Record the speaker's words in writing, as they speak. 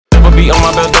beat on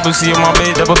my belt, double C on my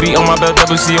bed, double beat on my belt,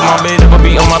 double C on my bed, double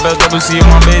beat on my belt, double C on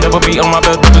my bed, double beat on my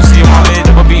belt, double C on my bed,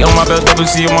 double beat on my belt, double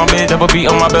C on my bed, double beat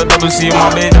on my belt, double C on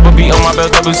my bed, double beat on my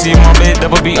belt, double C on my bed,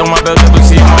 double beat on my belt, double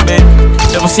C on my bed,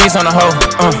 double C's on the hoe,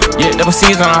 yeah, double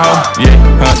C's on the hoe, yeah,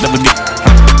 double D,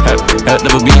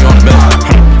 double B on the belt,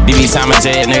 DB Simon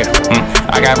J, nigga,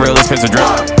 I got real expensive drip.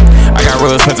 I got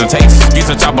real expensive taste. Use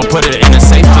a chopper, put it in a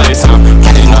safe place.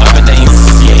 Can't do no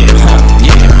evidence. Yeah.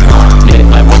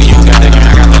 Like, what do you got, nigga?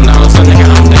 I got the nose, so nigga,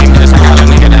 I'm dangerous. I got a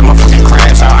nigga that motherfucking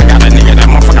crash out. I got a nigga that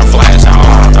motherfucking flash out.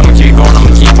 I'ma keep going,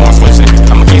 I'ma keep on switching.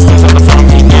 I'ma keep switching on the phone,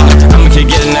 keep getting it. I'ma keep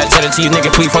getting that cheddar cheese, nigga.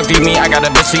 Please fuck me. I got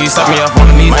a bitch, she set me up on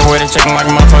the knees. Might wear the chicken like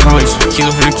a motherfucking leash.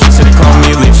 Kilo for the key, so they call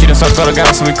me a leaf. She done sucked all the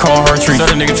guys, so we call her a tree. So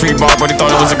the nigga tree ball, but he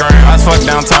thought it was a gram. I was fucked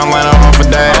downtown, line up for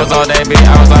that. I was all that bitch,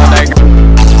 I was all that.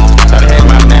 Gotta hit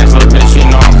my dance, little bitch, you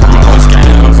know I'm from my whole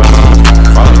scams.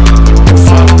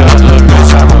 Fucked up, little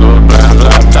bitch, I'm a little blah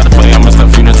blah. Try to play on my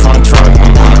stuff in the trunk.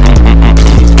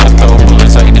 Let's go,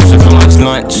 bullets, I eat this shit for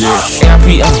lunch. Yeah,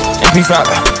 AIP, MP5,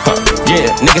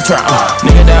 yeah, nigga try,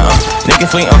 nigga down, nigga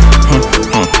flee,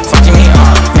 fucking me,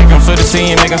 make him feel the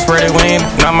scene, make him spread it wing.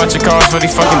 Not much it costs for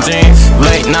these fucking jeans.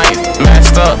 Late night,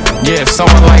 masked up, yeah,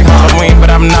 somewhat like Halloween, but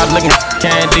I'm not looking for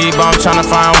candy, but I'm tryna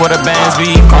find where the bands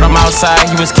be. Caught him outside,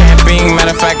 he was camping.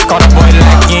 Matter of fact, caught a boy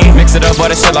lacking. Mix it up, but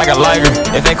it's shit like a lighter.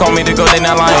 If they call me to go, they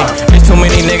not lying. There's too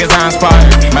many niggas I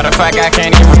inspired. Matter of fact, I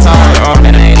can't even retire.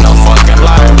 And I ain't no fucking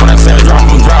liar. When I said drop,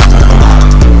 I'm dropping.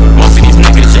 Most of these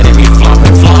niggas, yeah, they be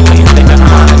flopping. They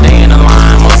behind, they in the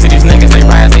line. Most of these niggas, they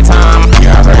rise their time.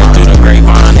 Yeah, I heard it through the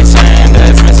grapevine. They saying that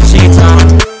it's missing sheet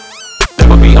time.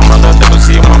 Double beat on my belt, double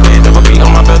C on my bed, double beat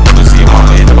on my belt, double C on my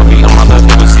bed, double beat on my belt,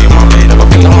 double C on my bed, double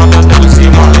beat on my belt, double C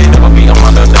on my bed, double beat on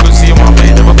my belt, double C on my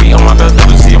bed, double beat on my belt,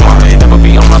 double C on my bed, double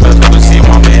beat on my belt, double C on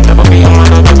my bed, double beat on my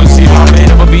belt, double C on my bed,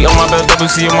 double beat on my belt, double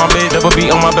C on my bed, double beat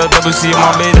on my belt, double C on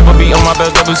my bed, double beat on my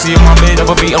belt, double C on my bed,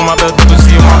 double beat on my belt,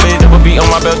 double C on my bed, double beat on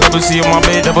my belt, double C on my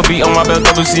bed, double beat on my belt,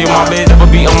 double C on my bed, double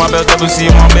beat on my belt, double C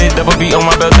on my bed, double beat on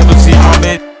my belt, double